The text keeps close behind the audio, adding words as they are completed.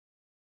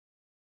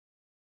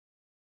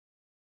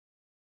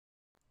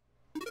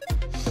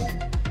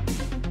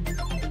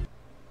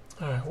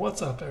Alright,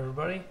 what's up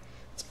everybody?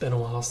 It's been a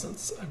while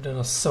since I've done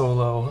a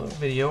solo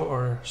video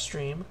or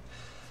stream.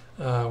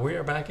 We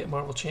are back at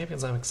Marvel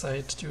Champions. I'm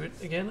excited to do it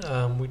again.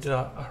 We did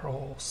our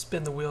whole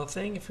spin the wheel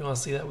thing. If you want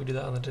to see that, we do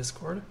that on the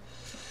Discord.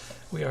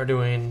 We are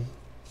doing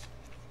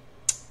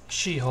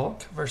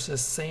She-Hulk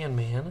versus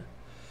Sandman.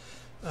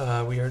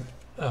 We are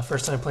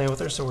first time playing with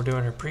her, so we're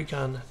doing her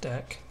Precon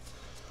deck.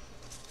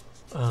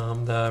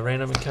 The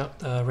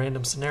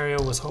random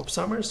scenario was Hope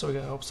Summers, so we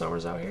got Hope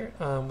Summers out here.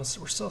 We're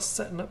still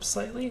setting up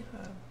slightly.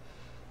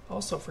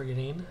 Also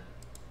forgetting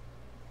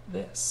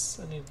this.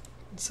 I need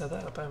to set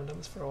that up. I haven't done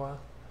this for a while.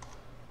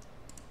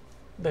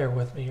 Bear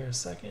with me here a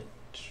second.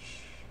 Here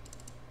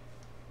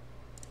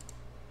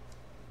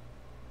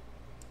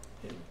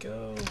we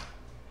go.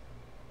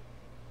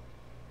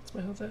 What's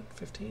my health at?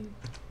 15.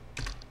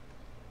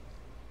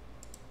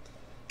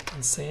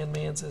 And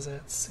Sandman's is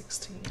at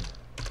 16.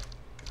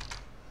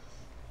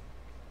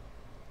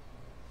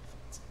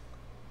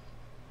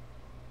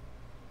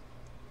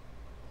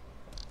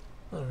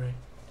 All right.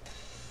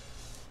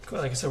 Cool.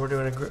 Like I said,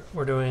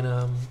 we're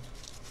doing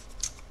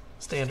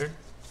standard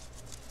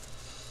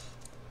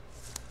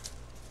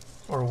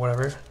or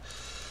whatever.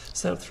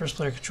 Set up the first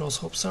player controls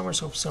Hope Summers.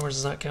 Hope Summers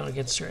does not count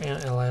against your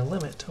ally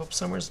limit. Hope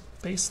Summers'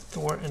 base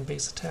thwart and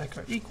base attack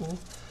are equal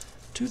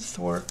to the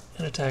thwart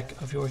and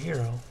attack of your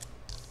hero.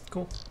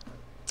 Cool.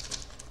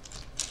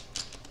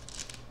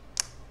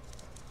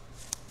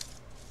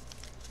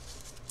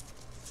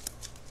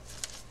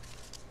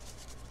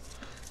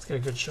 Let's get a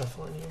good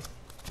shuffle in here.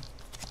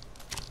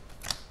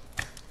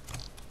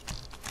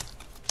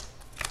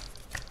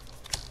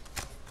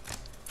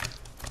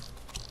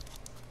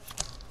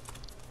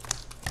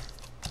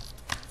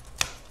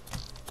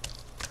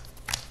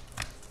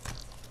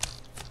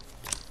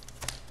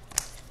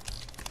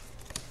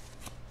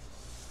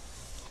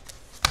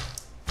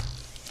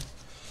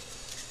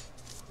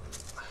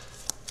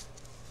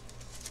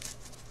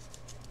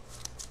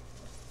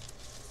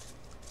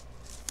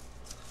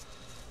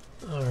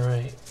 All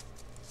right.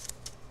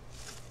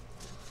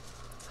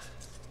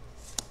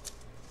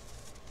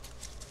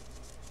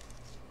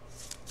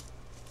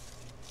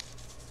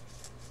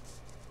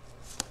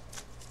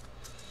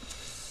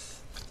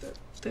 Put that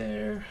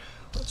there.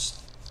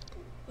 Let's.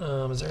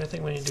 Is there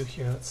anything we need to do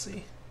here? Let's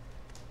see.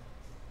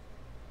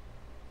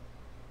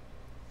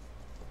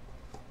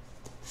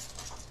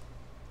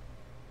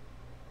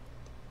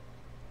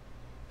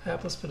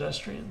 Hapless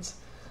pedestrians.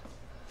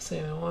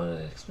 Sandman 1,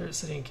 Experience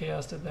City and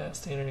Chaos did that.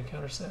 Standard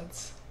encounter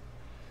sets.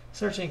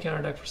 Search the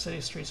encounter deck for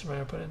city streets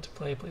reminder put into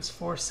play. Place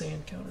 4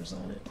 sand counters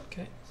on it.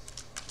 Okay.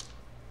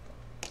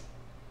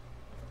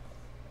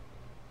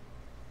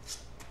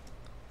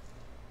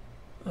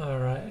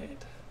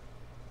 Alright.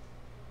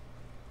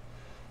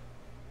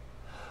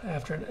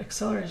 After an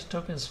acceleration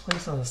token is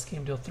placed on the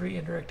scheme, deal 3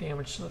 indirect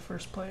damage to the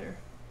first player.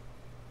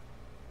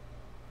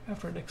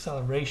 After an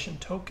acceleration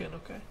token,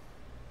 okay.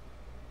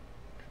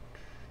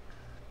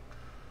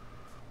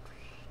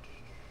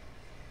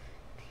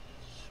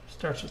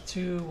 Starts with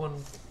 2,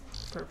 1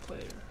 per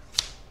player.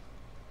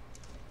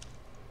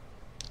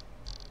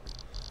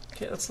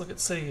 Okay, let's look at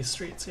city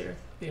streets here,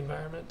 the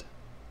environment.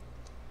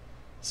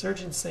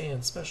 Surging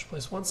Sand, special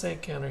place 1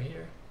 sand counter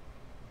here.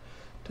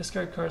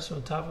 Discard cards from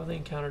the top of the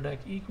encounter deck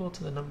equal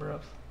to the number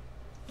of...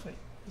 Wait,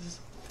 is this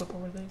a flip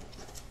over thing?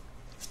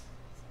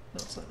 No,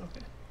 it's not,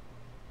 okay.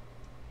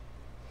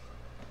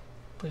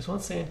 Place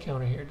 1 sand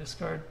counter here.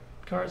 Discard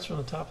cards from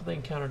the top of the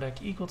encounter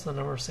deck equal to the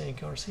number of sand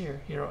counters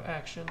here. Hero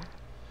action.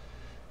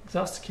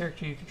 Exhaust the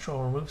character you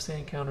control. Remove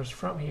sand counters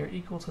from here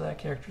equal to that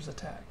character's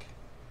attack.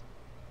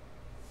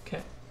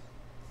 Okay.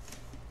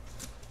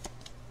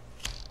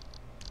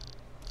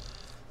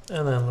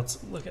 And then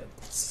let's look at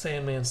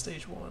Sandman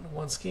Stage 1.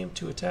 1 scheme,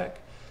 2 attack,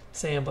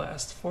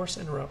 Sandblast, Force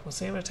Interrupt. When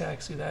Sandman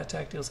attacks you, that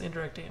attack deals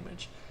indirect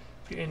damage.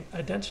 If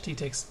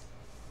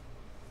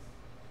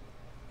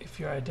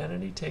your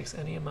identity takes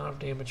any amount of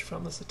damage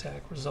from this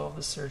attack, resolve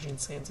the Surging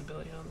Sand's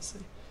ability on the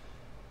city.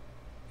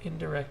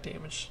 Indirect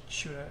damage.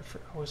 Shoot, I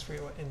always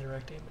forget what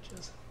indirect damage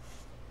is.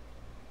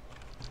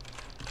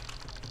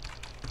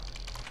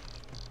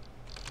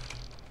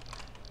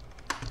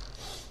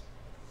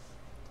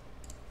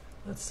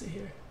 Let's see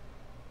here.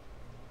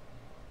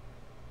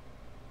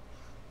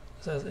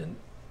 It says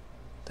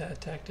that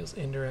attack deals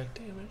indirect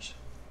damage.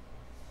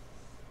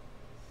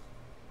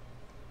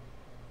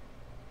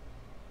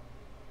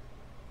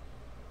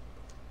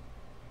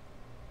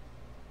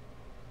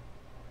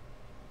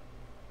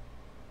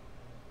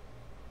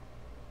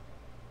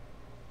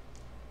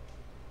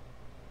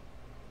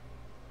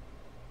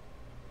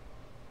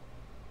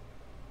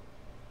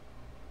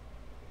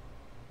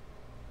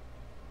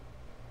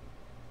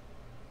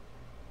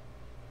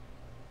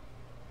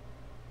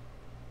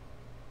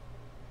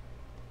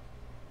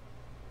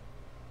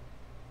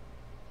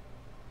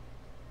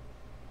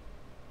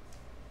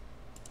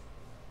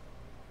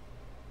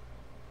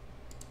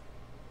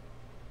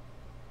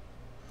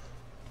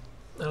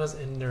 How does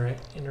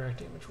indirect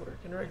damage work?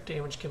 Indirect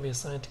damage can be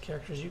assigned to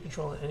characters you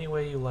control in any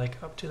way you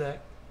like up to that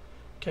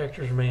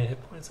characters remain at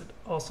hit points. It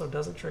also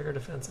doesn't trigger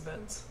defense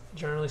events,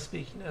 generally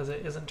speaking, as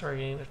it isn't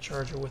targeting a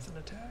charger with an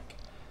attack.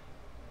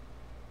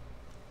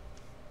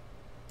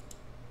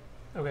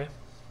 Okay.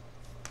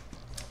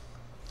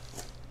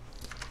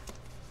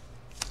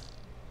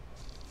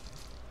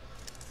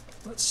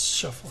 Let's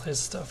shuffle his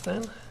stuff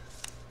then.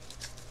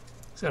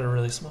 He's got a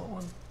really small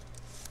one,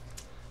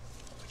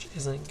 which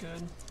isn't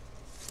good.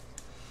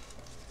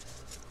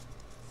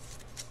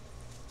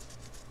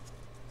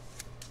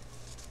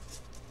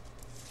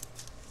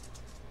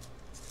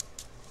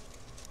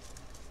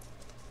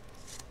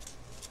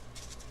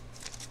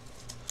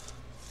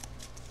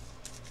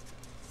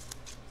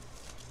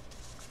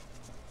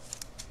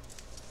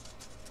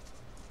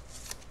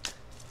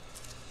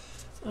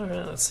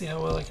 Alright, let's see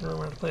how well I can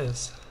remember how to play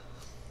this.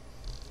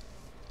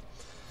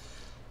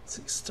 Let's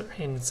see, start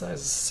hand size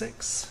is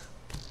 6.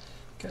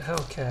 Got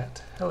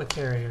Hellcat,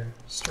 Helicarrier,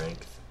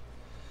 Strength,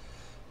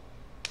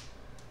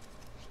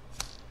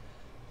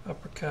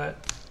 Uppercut,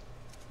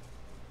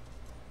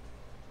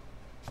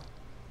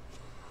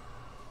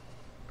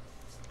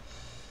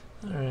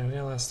 alright, we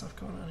got a lot of stuff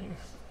going on here.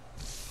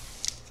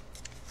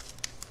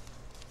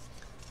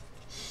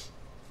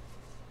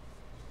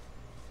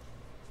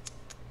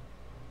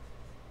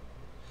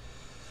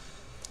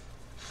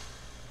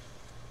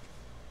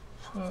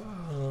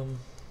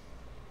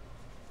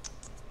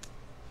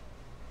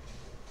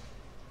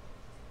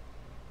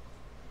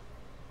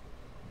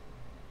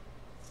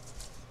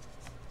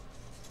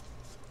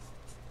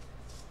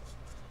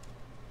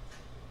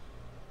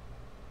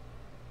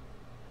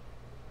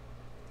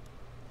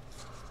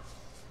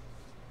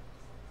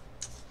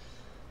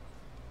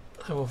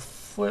 I will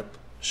flip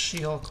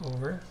She-Hulk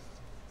over.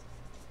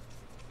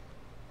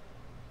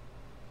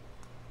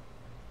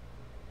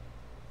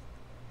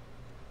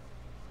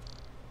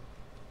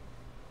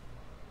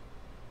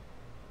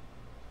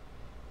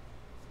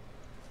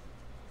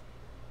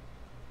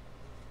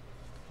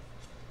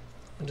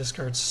 And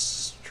discard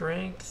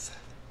Strength.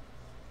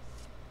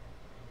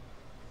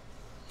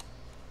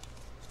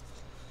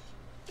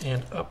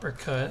 And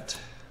Uppercut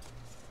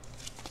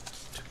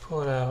to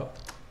pull it out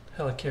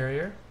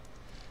Helicarrier.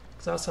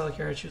 Exhaust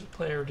Helicarrier, choose a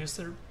player, reduce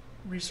the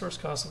resource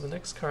cost of the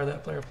next card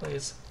that player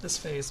plays this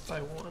phase by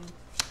 1.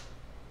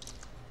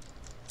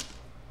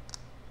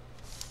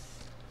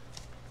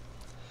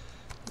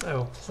 I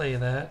will play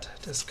that.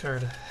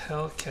 Discard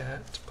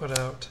Hellcat to put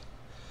out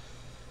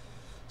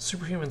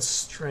Superhuman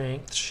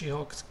Strength.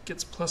 She-Hulk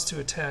gets +2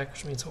 attack,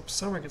 which means Hope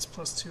Summer gets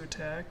 +2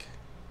 attack.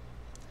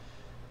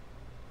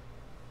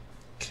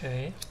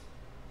 Okay.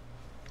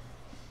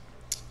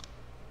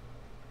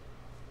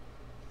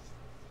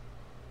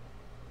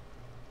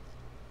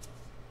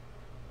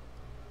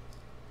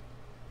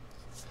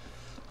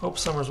 Hope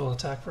Summers will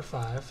attack for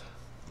 5.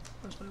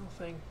 Where's my little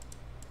thing?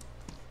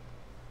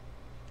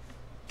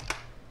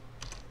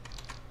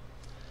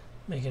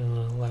 Make it an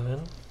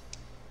 11.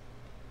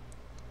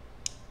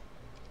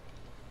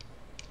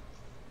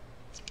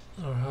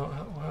 Or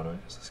how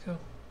does this go?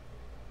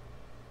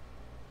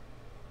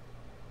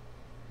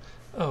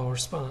 Oh,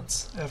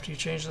 response. After you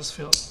change this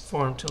field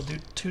form, it'll do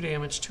 2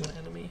 damage to an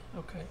enemy.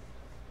 Okay.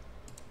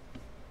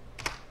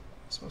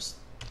 Supposed.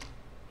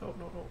 Oh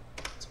no.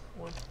 That's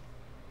 1.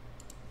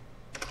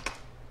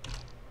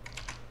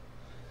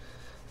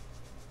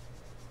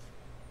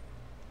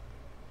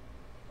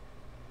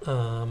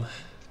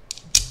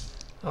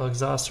 I'll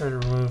exhaust her to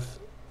remove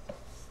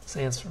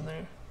sands from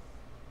there.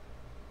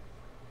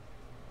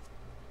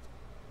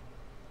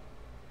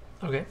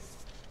 Okay.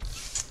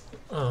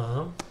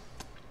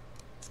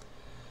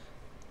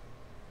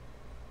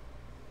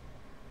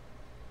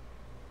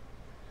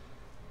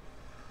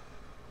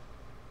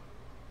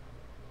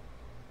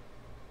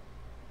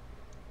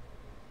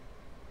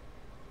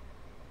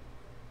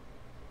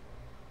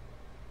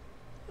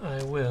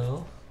 I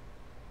will.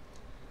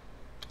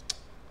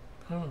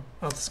 I don't know.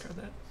 I'll discard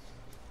that.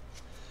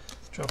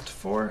 Drop to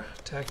 4.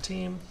 Attack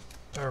team.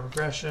 Power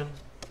regression.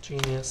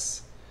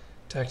 Genius.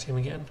 Attack team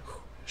again.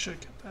 I should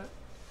have kept that.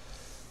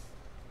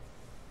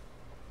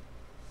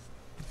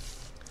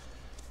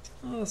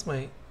 Oh, this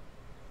might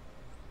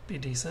be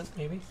decent,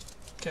 maybe.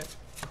 Okay.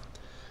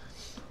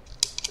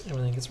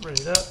 Everything gets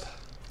readied up.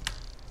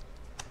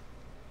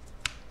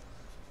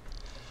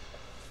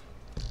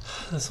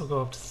 This will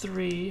go up to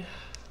 3.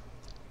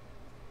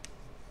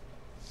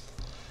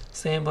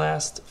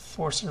 Sandblast,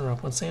 Force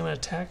Interrupt. When Sandman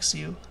attacks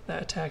you,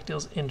 that attack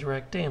deals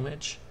indirect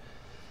damage.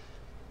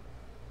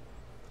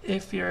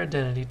 If your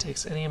identity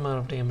takes any amount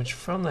of damage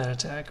from that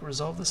attack,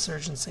 resolve the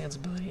Surge and Sand's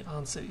ability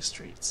on city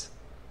streets.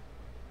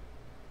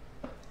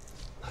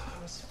 I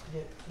always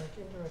forget, like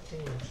indirect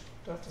damage.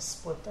 Do I have to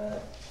split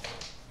that?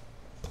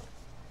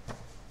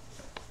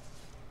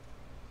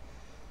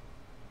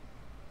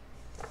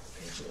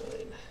 Page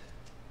 9.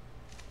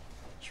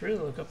 Should really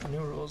look up the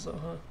new rules though,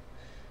 huh?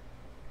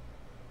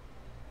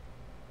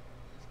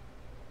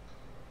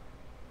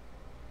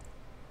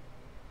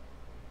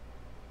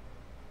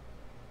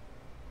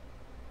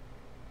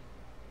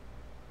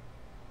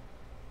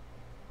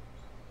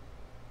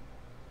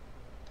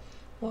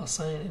 While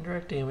assigning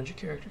indirect damage, a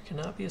character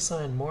cannot be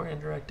assigned more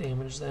indirect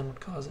damage than would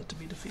cause it to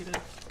be defeated.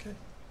 Okay.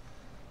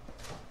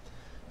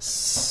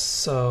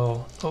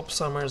 So, Hope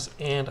Summers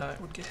and I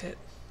would get hit.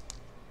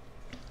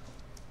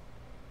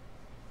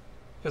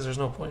 Because there's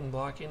no point in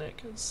blocking it,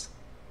 because...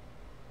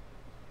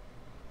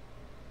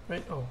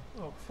 Right? Oh,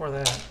 before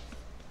that.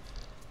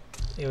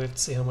 Yeah, we have to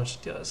see how much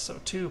it does. So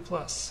 2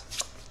 plus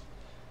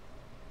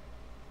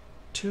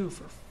 2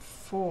 for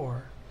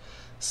 4.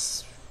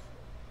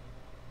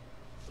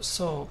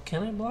 So,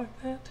 can I block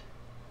that?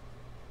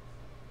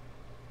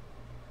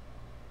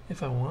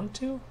 If I want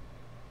to?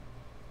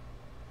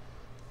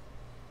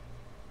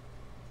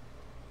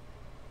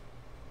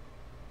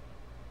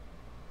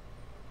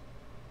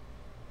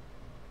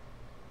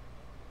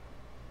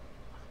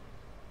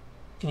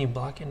 Can you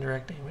block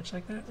indirect damage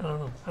like that? I don't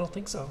know. I don't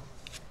think so.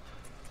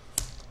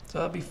 So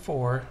that'll be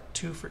 4,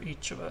 2 for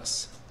each of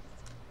us.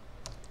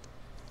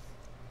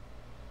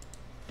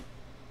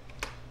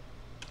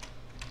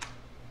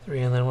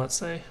 Three, and then what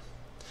say?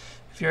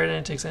 If your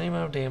identity takes any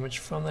amount of damage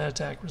from that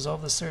attack,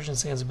 resolve the Surge and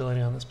Sand's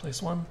ability on this.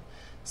 Place 1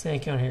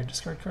 sand counter here.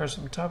 Discard cards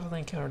from the top of the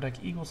encounter deck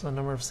equal to the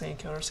number of sand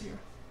counters here.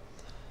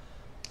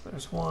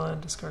 There's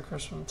 1. Discard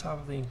cards from the top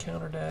of the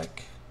encounter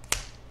deck.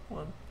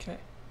 1. Okay.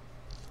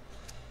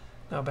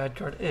 Now bad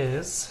card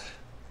is...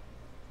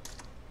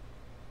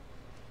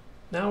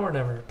 Now or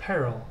never.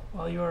 Peril.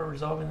 While you are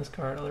resolving this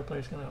card, other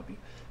players can help you.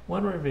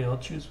 When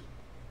revealed,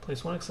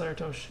 place 1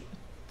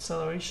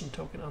 acceleration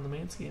token on the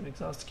main scheme.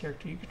 Exhaust a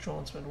character you control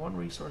and spend 1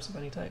 resource of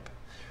any type.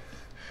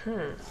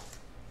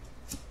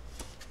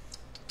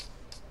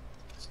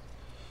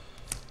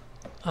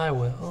 I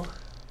will...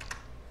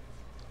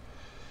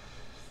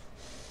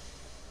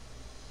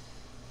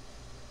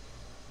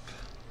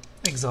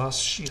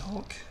 exhaust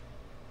She-Hulk.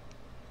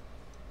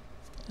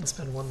 And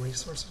spend 1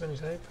 resource of any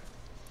type.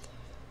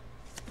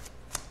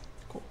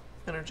 Cool.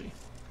 Energy.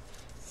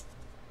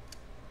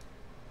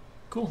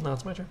 Cool, now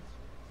it's my turn.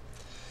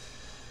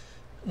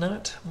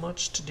 Not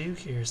much to do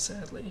here,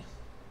 sadly.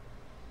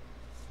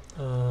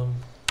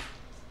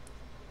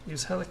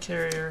 Use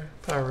Helicarrier,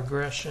 Power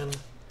Regression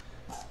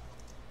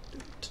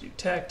to do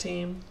Tag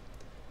Team.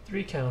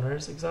 3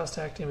 counters. Exhaust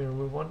Tag Team and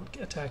remove 1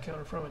 attack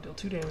counter from it. Deal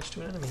 2 damage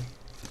to an enemy.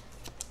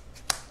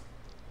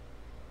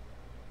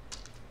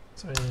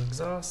 So I need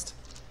Exhaust.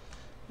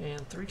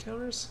 And 3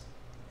 counters.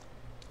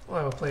 Well,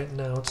 I will play it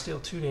now. Let's deal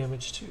 2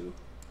 damage to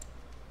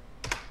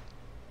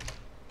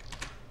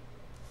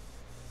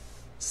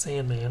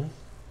Sandman.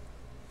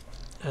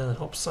 And then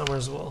Hope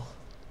Summers will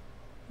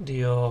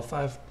deal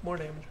 5 more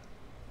damage.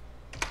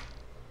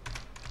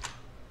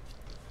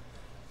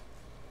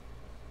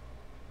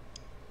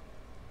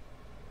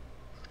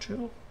 For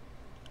 2.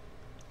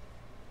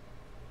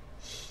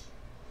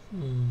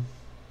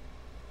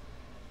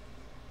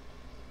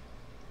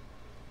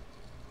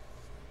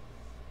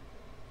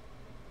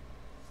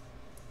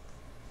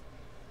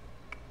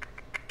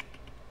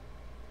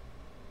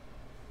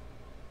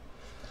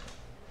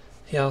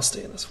 Yeah, I'll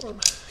stay in this form.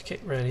 Okay,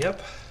 ready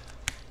up.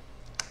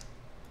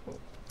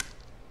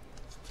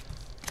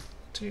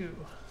 2,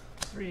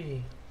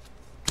 3,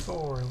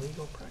 4.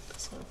 Legal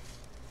practice, huh?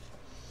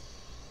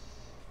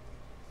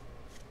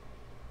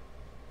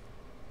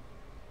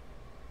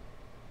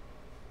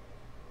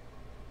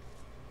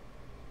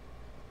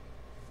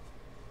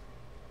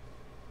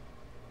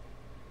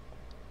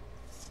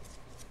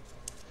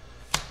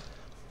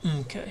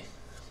 Okay.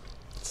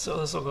 So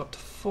this will go up to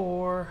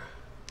 4.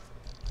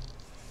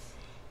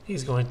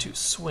 He's going to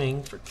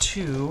swing for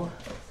 2.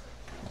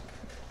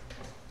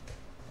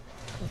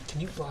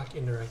 Can you block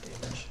indirect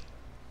damage?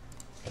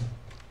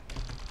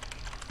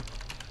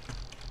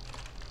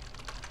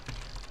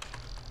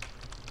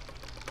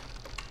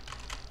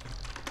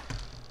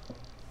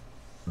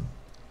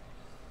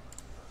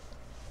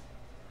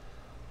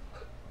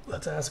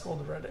 Let's ask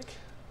old Reddit.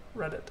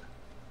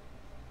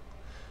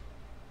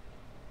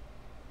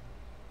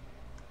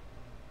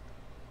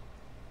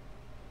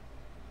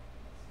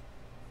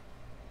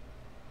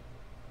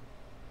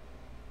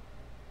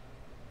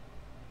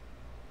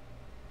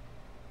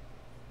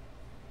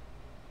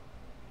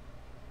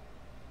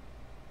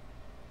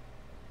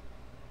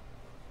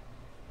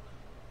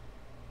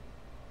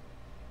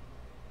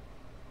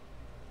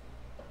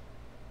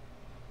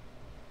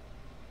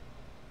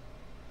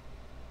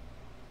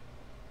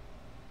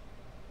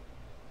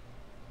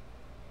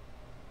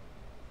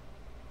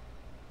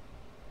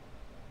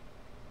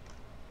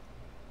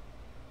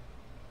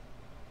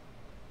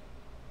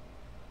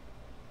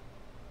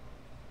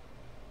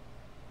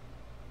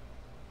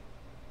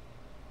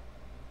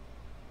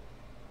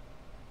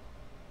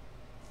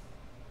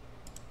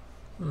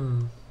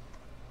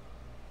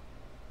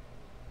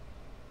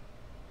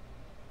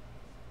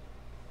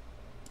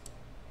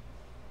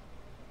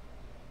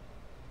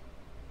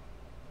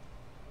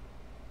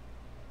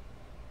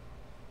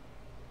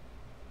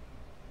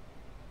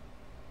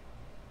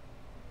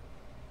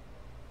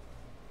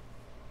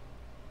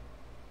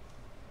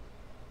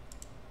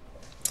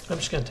 I'm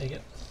just going to take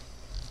it.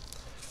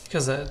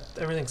 Because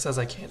everything says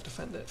I can't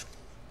defend it.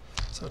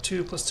 So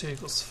 2 plus 2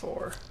 equals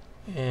 4.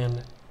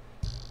 And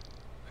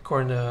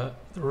according to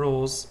the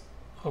rules,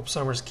 Hope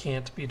Summers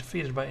can't be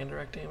defeated by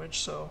indirect damage,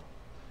 so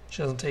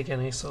she doesn't take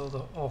any,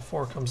 so all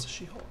 4 comes to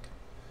She-Hulk.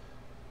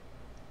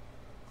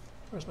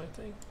 Where's my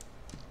thing?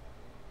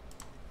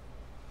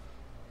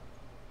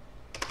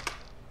 Is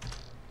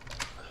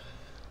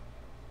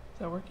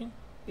that working?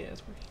 Yeah,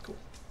 it's working. Cool.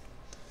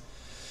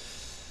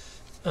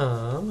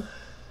 And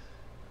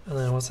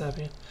then what's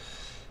happening?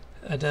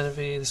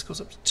 Identity, this goes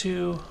up to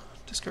 2.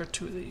 Discard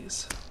 2 of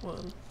these.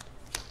 1,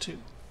 2.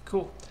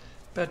 Cool.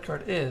 Bad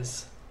card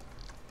is...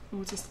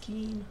 Ooh, it's a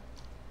scheme.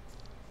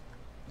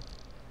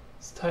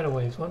 It's tidal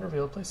waves. When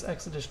revealed, place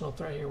X additional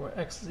threat here, where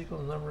X is equal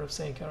to the number of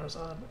sand counters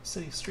on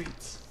city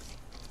streets.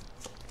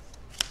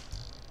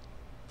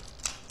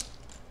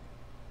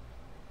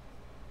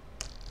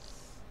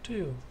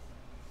 Two.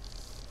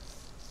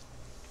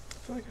 I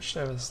feel like I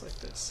should have this like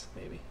this,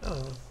 maybe. I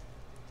don't know.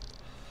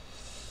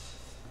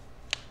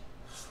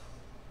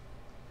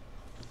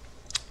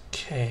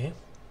 Okay.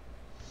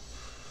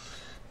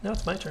 Now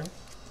it's my turn.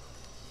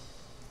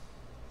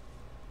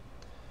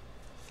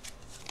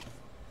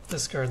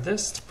 Discard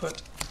this to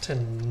put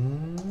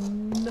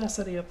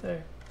tenacity up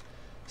there.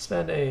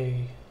 Spend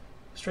a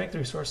strength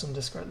resource and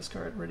discard this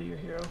card. Ready your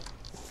hero.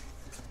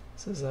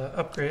 This is an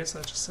upgrade, so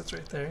that just sits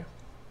right there.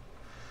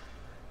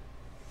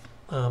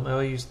 I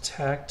will use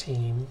Tag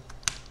Team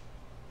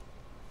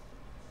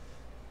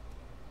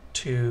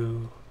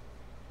to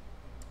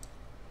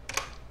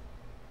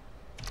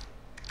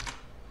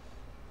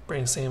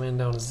bring Sandman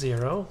down to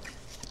 0.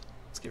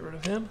 Let's get rid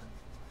of him.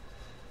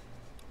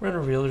 When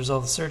revealed,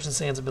 resolve the Surge and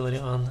Sand's ability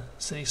on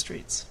city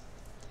streets.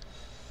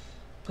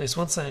 Place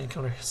 1 sand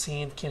counter.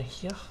 Sand can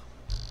here.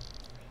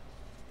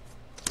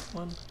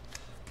 1,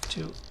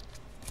 2,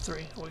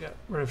 3. Oh, we got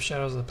rid of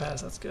Shadows of the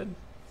Past. That's good.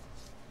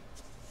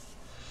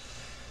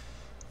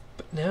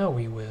 But now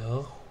we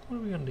will. What are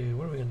we gonna do?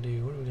 What are we gonna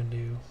do? What are we gonna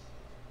do?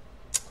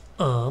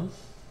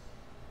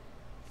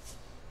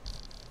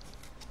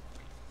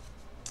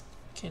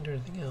 Can't do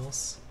anything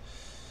else.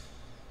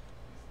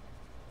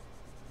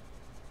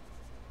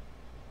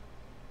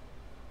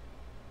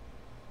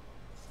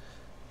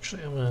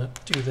 Actually, I'm gonna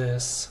do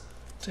this.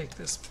 Take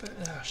this back.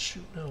 Ah,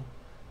 shoot, no.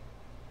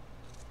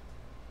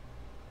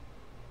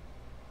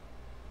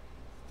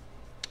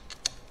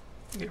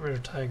 Get rid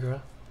of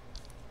Tigra.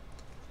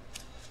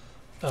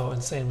 Oh,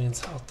 and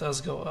Sandman's health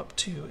does go up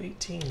to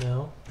 18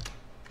 now.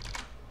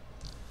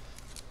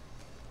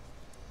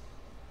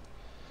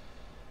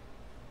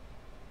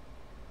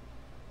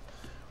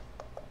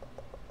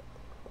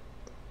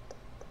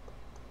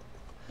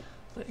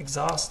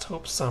 Exhaust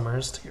Hope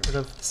Summers to get rid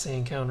of the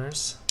sand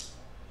counters.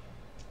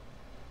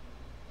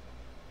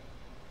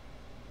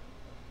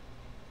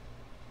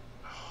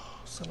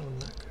 Oh, son of a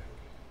neck.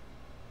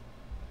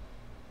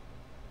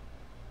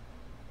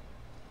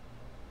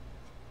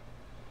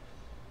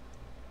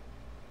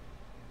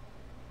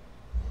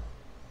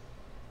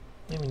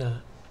 Maybe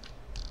not.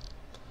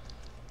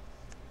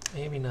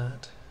 Maybe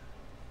not.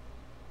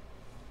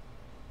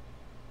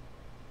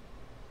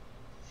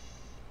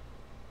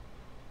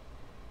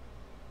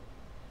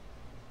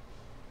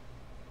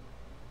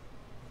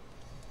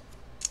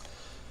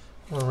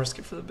 I'm gonna risk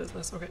it for the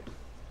business. Okay.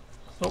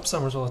 Hope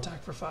Summers will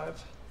attack for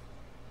 5.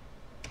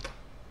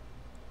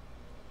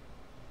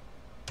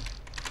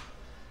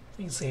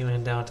 You can see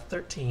him down to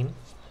 13.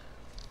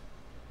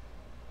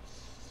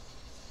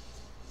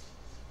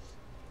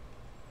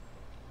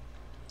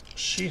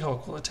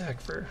 She-Hulk will attack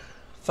for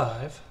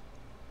 5.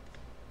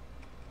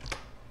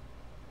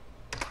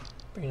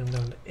 Bringing him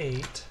down to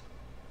 8.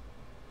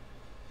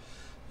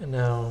 And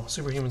now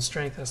Superhuman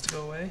Strength has to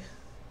go away.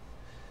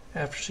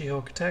 After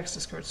She-Hulk attacks,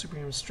 discard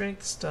Superhuman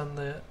Strength, stun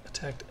the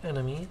attacked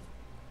enemy.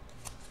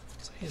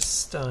 So he's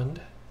stunned.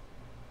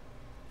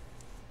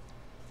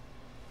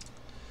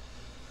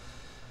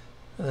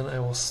 And then I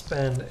will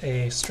spend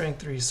a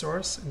Strength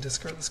resource and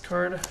discard this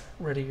card.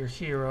 Ready your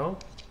hero.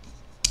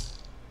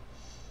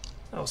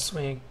 I'll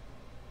swing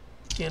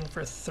again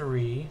for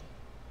 3.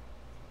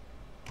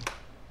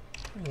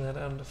 Bring that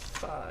down to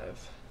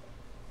 5.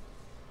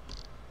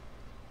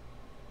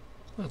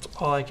 That's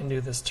all I can do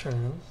this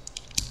turn.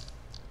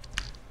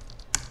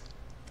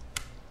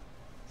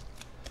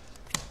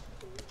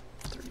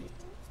 3,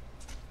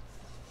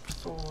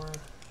 4.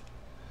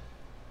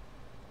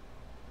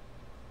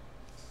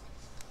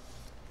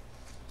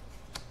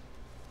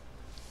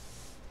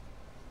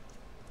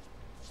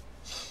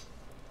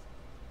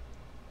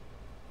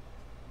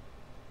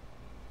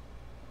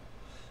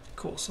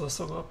 Cool, so this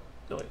will go up,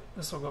 no wait,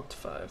 this will go up to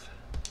 5.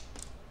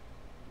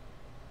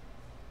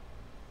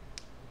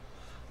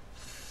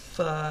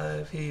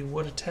 5, he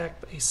would attack,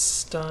 but he's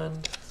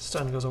stunned.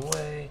 Stun goes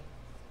away.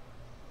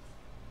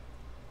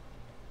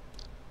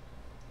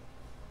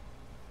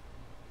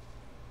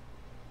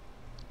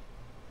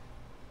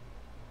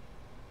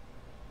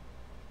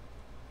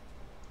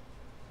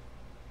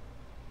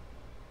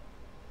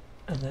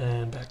 And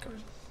then back card.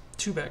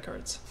 2 back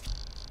cards.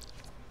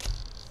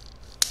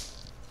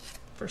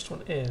 First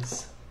one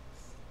is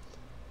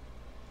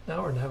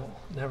now or never.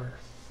 Never.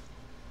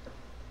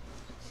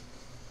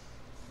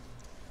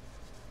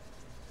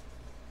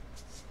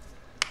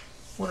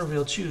 One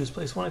reveal, choose.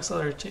 Place one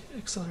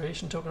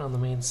acceleration token on the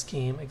main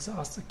scheme.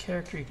 Exhaust the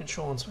character you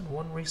control and spend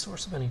one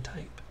resource of any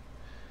type.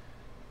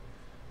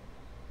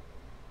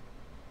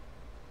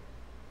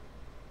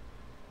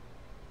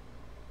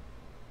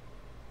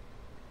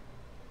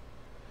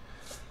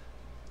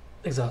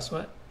 Exhaust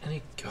what?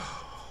 Any...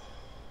 Oh.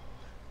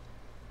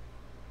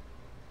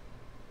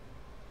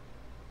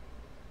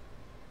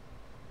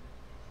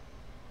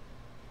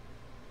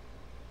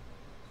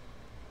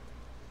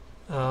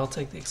 I'll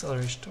take the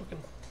acceleration token.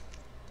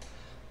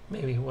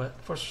 Maybe what?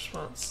 Force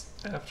response.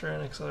 After an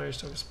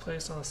acceleration token is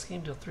placed on the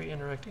scheme, deal 3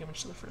 indirect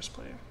damage to the first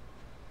player.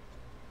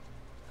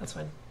 That's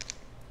fine.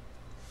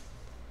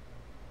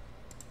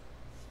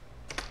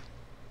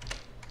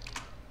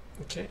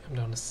 Okay, I'm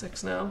down to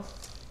 6 now.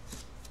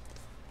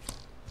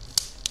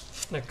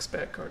 Next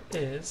bad card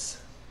is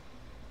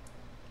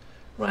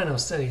Rhino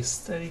Steady.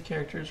 Steady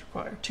characters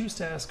require 2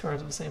 status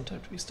cards of the same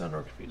type to be stunned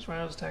or confused.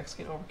 Rhino's attacks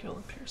gain overkill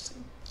and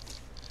piercing.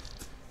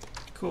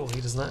 Cool, he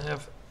does not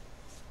have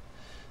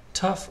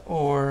tough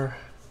or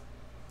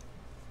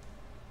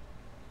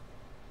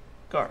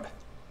guard.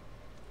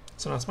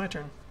 So now it's my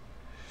turn.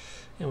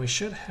 And we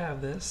should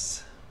have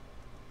this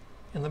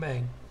in the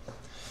bag.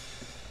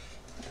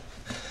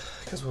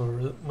 Because we'll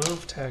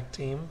remove tag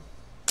team.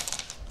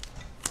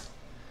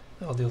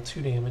 I'll deal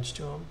 2 damage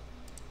to him.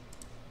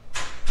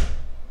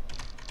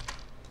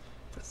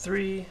 For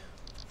 3.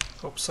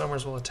 Hope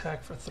Summers will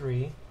attack for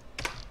 3.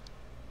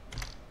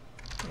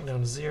 Bring down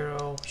to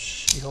 0.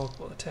 She-Hulk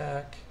will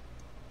attack.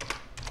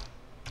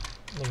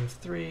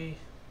 -3.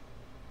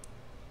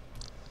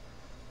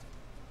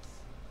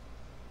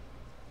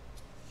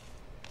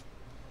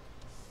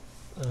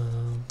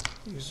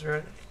 User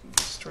it.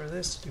 Destroy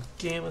this. Do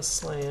Gamma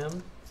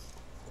Slam.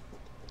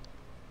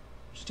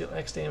 Deal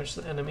X damage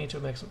to the enemy to a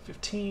maximum of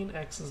 15.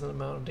 X is the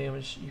amount of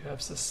damage you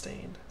have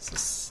sustained.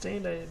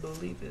 Sustained, I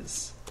believe,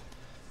 is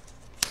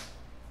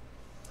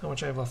how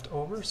much I have left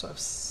over. So I have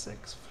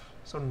 6.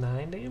 So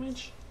 9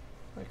 damage.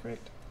 Am I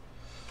correct?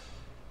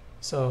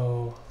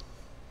 So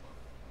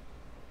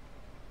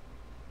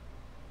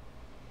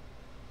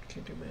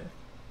can't do math.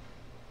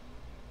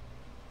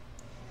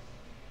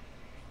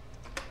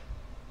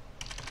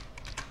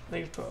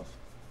 -12.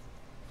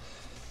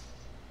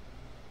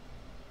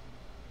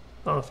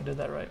 I don't know if I did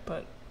that right,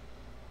 but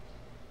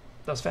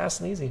that was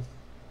fast and easy.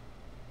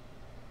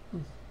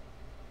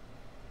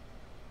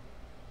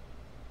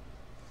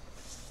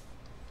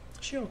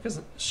 She-Hulk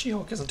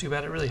isn't too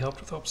bad. It really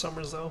helped with Hope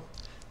Summers though,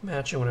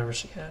 matching whatever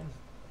she had.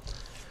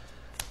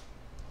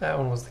 That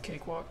one was the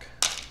cakewalk.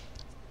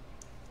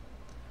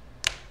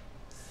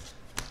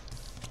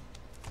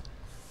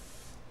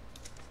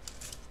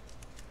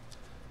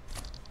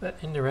 That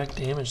indirect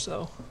damage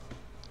though.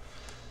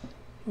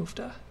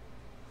 Oofda.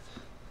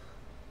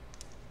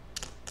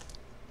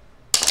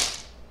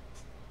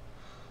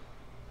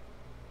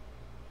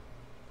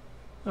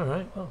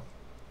 Alright, well,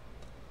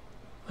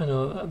 I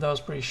know that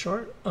was pretty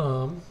short.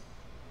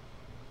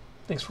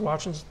 Thanks for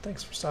watching.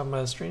 Thanks for stopping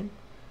by the stream.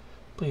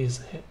 Please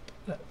hit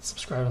that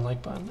subscribe and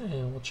like button,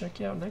 and we'll check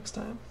you out next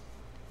time.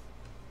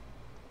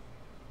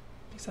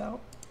 Peace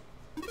out.